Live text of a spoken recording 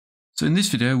So in this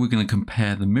video, we're going to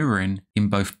compare the mirroring in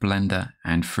both Blender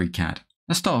and FreeCAD.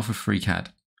 Let's start off with FreeCAD.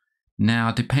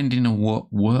 Now, depending on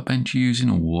what workbench you're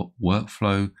using or what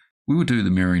workflow, we will do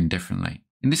the mirroring differently.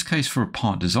 In this case, for a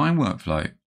part design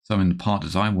workflow, so in the part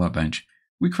design workbench,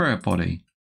 we create a body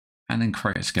and then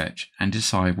create a sketch and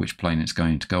decide which plane it's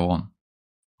going to go on.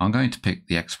 I'm going to pick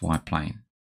the XY plane.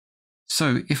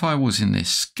 So if I was in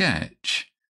this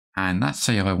sketch, and let's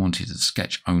say I wanted to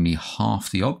sketch only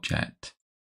half the object,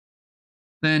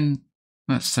 then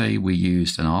let's say we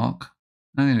used an arc.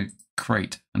 I'm going to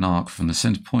create an arc from the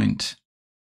center point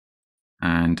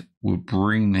and we'll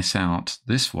bring this out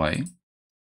this way.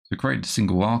 So create a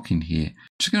single arc in here.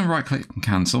 Just going to right click and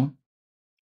cancel.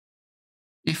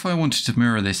 If I wanted to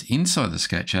mirror this inside the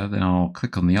sketcher, then I'll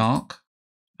click on the arc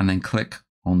and then click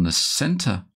on the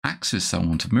center axis that I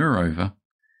want to mirror over.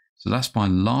 So that's my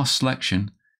last selection.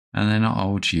 And then I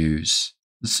would use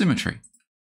the symmetry.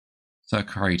 So I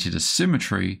created a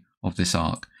symmetry of this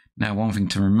arc. Now, one thing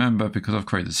to remember, because I've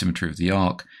created the symmetry of the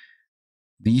arc,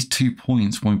 these 2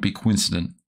 points won't be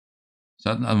coincident.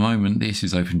 So at the moment, this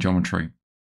is open geometry.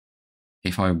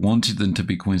 If I wanted them to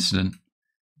be coincident,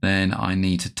 then I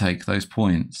need to take those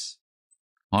points,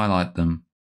 highlight them,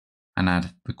 and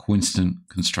add the coincident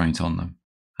constraint on them.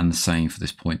 And the same for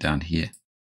this point down here.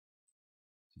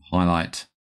 Highlight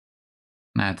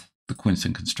and add the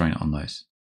coincident constraint on those.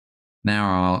 Now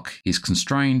our arc is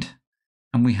constrained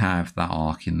and we have that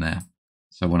arc in there.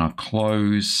 So when I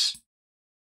close,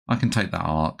 I can take that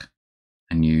arc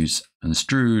and use an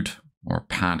extrude or a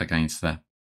pad against there.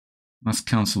 Let's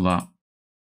cancel that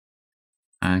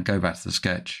and go back to the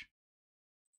sketch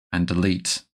and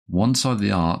delete one side of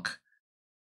the arc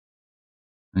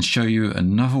and show you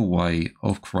another way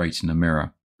of creating a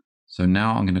mirror. So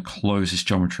now I'm going to close this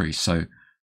geometry. So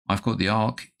I've got the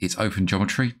arc, it's open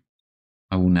geometry.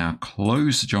 I will now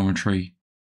close the geometry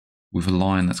with a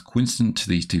line that's coincident to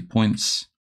these 2 points.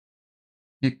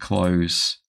 Hit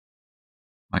close.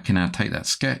 I can now take that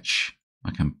sketch.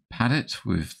 I can pad it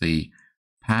with the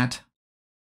pad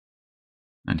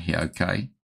and hit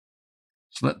OK.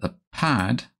 Select the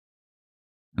pad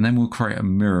and then we'll create a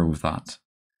mirror with that.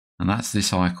 And that's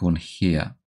this icon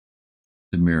here,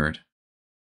 the mirrored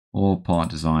or part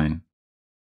design,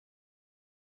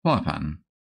 apply pattern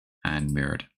and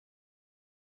mirrored.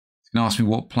 It's going to ask me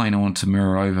what plane I want to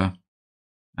mirror over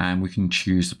and we can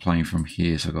choose the plane from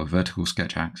here. So I've got vertical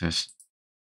sketch axis,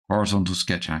 horizontal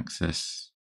sketch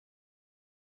axis,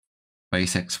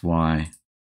 base XY,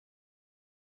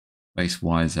 base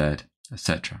YZ,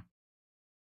 etc.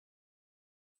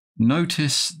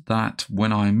 Notice that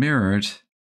when I mirrored,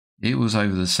 it was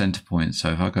over the center point.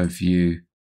 So if I go view,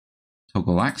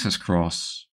 toggle axis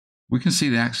cross, we can see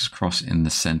the axis cross in the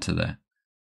center there.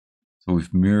 So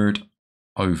we've mirrored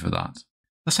over that.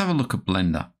 Let's have a look at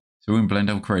Blender. So in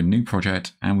Blender, we'll create a new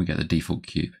project and we get the default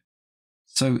cube.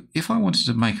 So if I wanted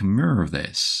to make a mirror of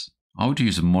this, I would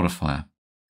use a modifier.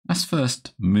 Let's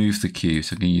first move the cube.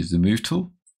 So I'm going to use the move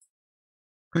tool,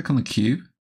 click on the cube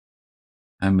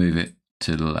and move it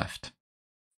to the left.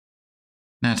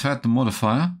 Now to add the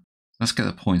modifier, let's get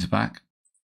the pointer back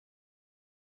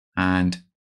and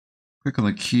click on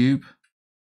the cube,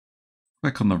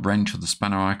 click on the wrench or the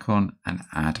spanner icon and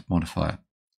add modifier.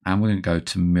 And we're going to go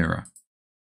to mirror.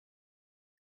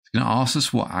 It's going to ask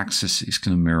us what axis it's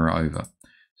going to mirror over.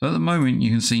 So at the moment,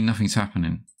 you can see nothing's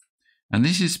happening. And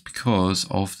this is because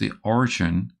of the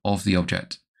origin of the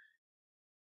object.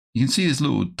 You can see this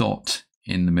little dot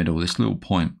in the middle, this little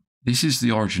point. This is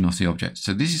the origin of the object.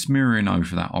 So this is mirroring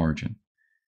over that origin.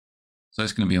 So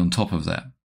it's going to be on top of that.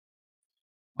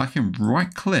 I can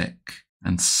right click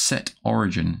and set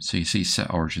origin. So you see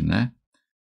set origin there.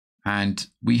 And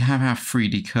we have our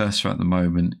 3D cursor at the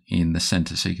moment in the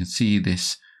center. So you can see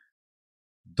this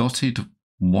dotted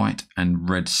white and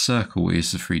red circle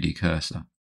is the 3D cursor.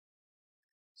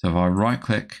 So if I right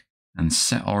click and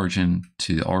set origin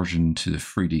to the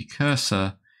 3D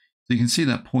cursor, so you can see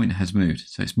that point has moved.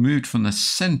 So it's moved from the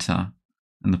center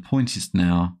and the point is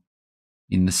now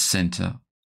in the center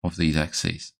of these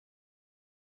axes.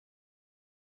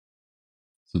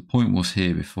 So the point was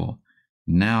here before.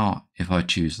 Now, if I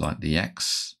choose like the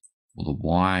X or the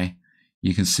Y,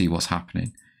 you can see what's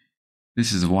happening.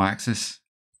 This is the Y axis.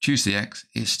 Choose the X,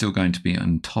 it's still going to be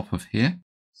on top of here.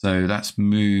 So let's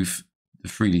move the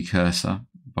 3D cursor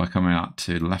by coming out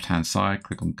to the left-hand side,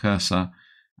 click on cursor,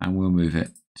 and we'll move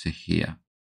it to here.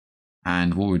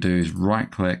 And what we'll do is right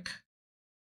click,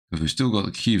 because we've still got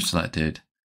the cube selected,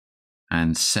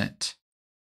 and set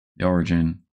the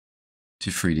origin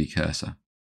to 3D cursor.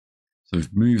 So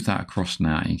we've moved that across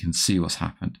now and you can see what's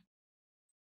happened.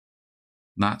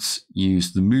 That's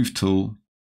used the move tool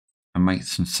and make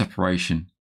some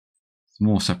separation, some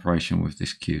more separation with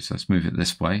this cube. So let's move it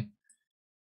this way.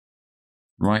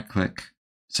 Right click,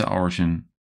 set origin,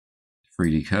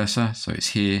 3D cursor. So it's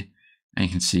here, and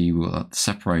you can see we've got the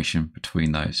separation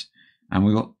between those. And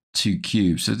we've got two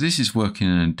cubes. So this is working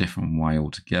in a different way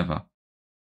altogether.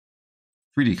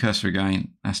 3D cursor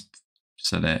again, let's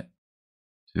set it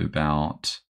to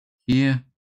about here.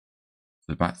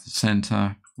 So back to the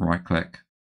center, right click,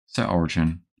 set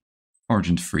origin,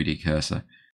 origin to 3D cursor.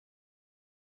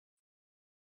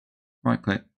 Right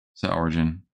click, set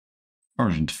origin,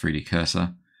 origin to 3D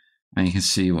cursor, and you can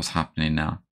see what's happening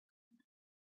now.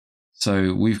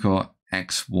 So we've got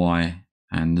X, Y,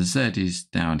 and the Z is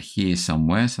down here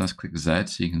somewhere. So let's click Z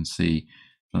so you can see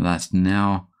that that's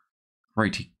now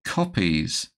created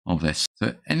copies of this.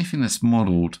 So anything that's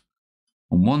modeled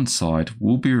on one side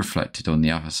will be reflected on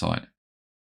the other side.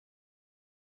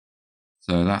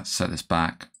 So let's set this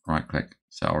back, right click,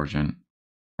 set origin,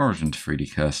 origin to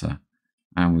 3D cursor,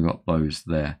 and we've got those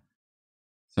there.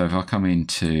 So if I come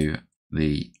into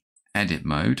the edit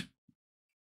mode,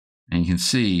 and you can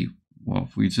see, well,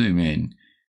 if we zoom in,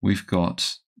 we've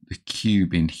got the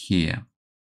cube in here,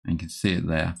 and you can see it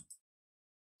there.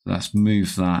 So let's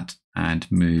move that and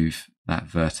move that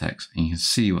vertex, and you can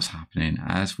see what's happening.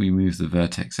 As we move the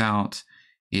vertex out,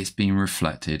 it's being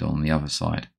reflected on the other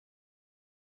side.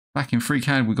 Back in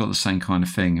FreeCAD, we've got the same kind of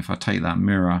thing. If I take that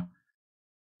mirror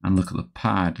and look at the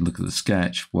pad, look at the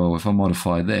sketch, well, if I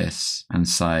modify this and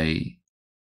say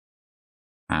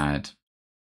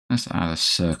let's add a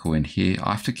circle in here.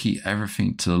 I have to keep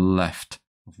everything to the left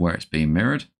of where it's being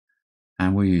mirrored.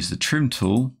 And we'll use the trim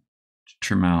tool to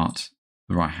trim out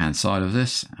the right hand side of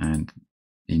this and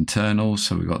internal.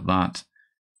 So we've got that.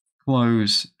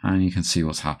 Close, and you can see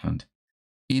what's happened.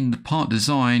 In the part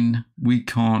design, we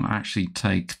can't actually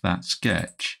take that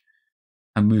sketch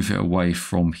and move it away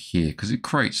from here because it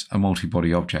creates a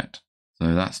multi-body object. So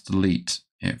let's delete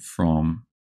it from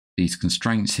these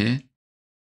constraints here.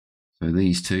 So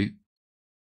these two,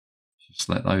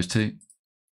 select those two.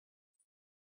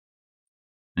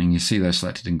 And you see those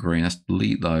selected in green. Let's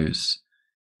delete those.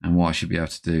 And what I should be able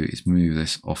to do is move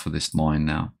this off of this line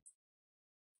now.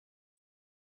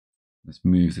 Let's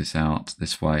move this out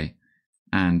this way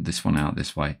and this one out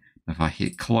this way. If I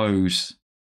hit close,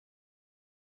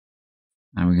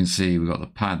 and we can see we've got the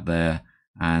pad there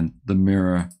and the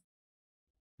mirror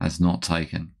has not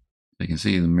taken. So you can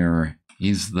see the mirror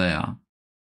is there,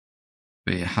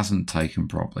 but it hasn't taken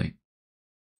properly.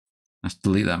 Let's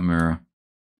delete that mirror.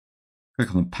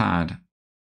 Click on the pad,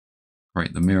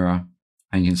 create the mirror,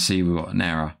 and you can see we've got an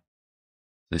error.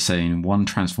 They're saying one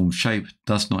transformed shape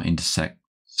does not intersect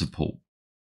support.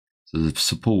 So the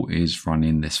support is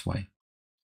running this way.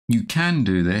 You can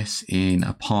do this in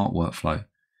a part workflow.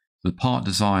 The part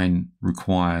design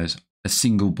requires a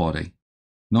single body,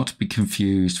 not to be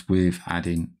confused with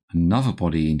adding another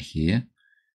body in here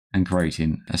and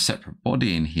creating a separate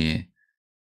body in here,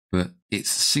 but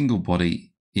it's a single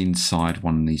body inside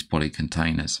one of these body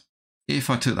containers. If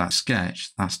I took that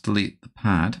sketch, let's delete the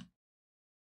pad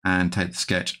and take the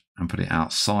sketch and put it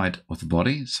outside of the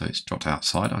body. So it's dropped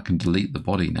outside. I can delete the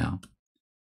body now.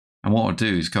 And what I'll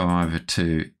do is go over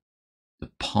to the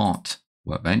part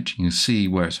workbench. You can see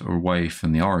where it's away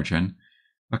from the origin.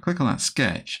 I click on that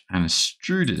sketch and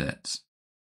extruded it.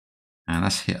 And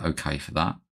let's hit OK for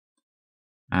that.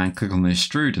 And click on the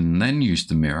extrude and then use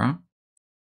the mirror.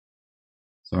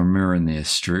 So I'm mirroring the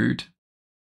extrude.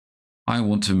 I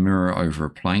want to mirror over a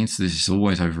plane. So this is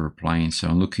always over a plane. So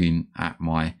I'm looking at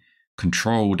my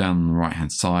control down on the right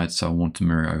hand side. So I want to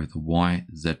mirror over the Y,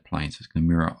 Z plane. So it's going to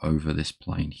mirror over this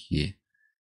plane here.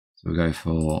 So we'll go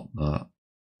for the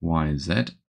Y, Z.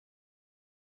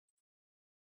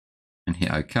 And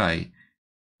hit OK.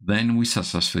 Then we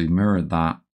successfully mirrored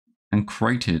that and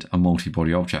created a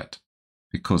multi-body object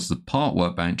because the part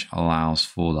workbench allows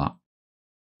for that.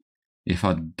 If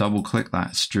I double click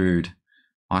that extrude,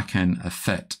 I can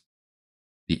affect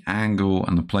the angle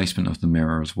and the placement of the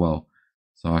mirror as well.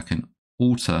 So I can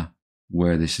alter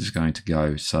where this is going to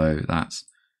go. So that's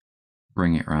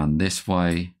bring it around this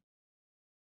way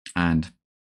and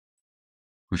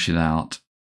push it out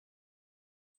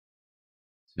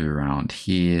to around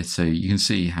here. So you can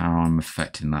see how I'm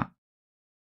affecting that.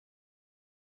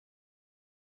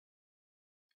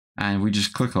 And we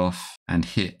just click off and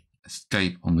hit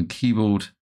escape on the keyboard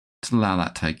to allow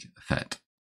that to take effect.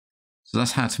 So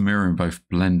that's how to mirror in both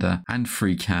Blender and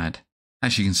FreeCAD.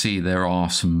 As you can see, there are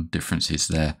some differences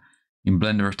there. In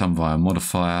Blender, it's done via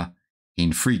modifier.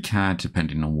 In FreeCAD,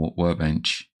 depending on what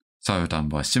workbench, it's either done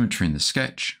by symmetry in the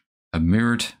sketch, a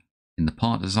mirrored in the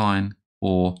part design,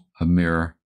 or a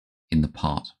mirror in the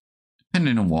part.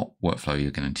 depending on what workflow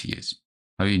you're going to use.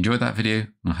 I hope you enjoyed that video,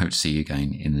 and I hope to see you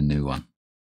again in the new one.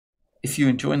 If you're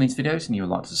enjoying these videos and you would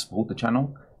like to support the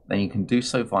channel, then you can do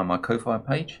so via my Ko-Fi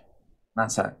page.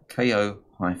 That's at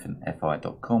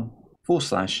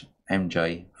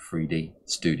ko-fi.com/MJ3D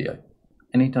Studio.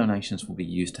 Any donations will be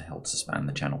used to help to expand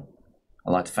the channel.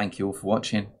 I'd like to thank you all for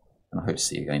watching, and I hope to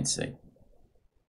see you again soon.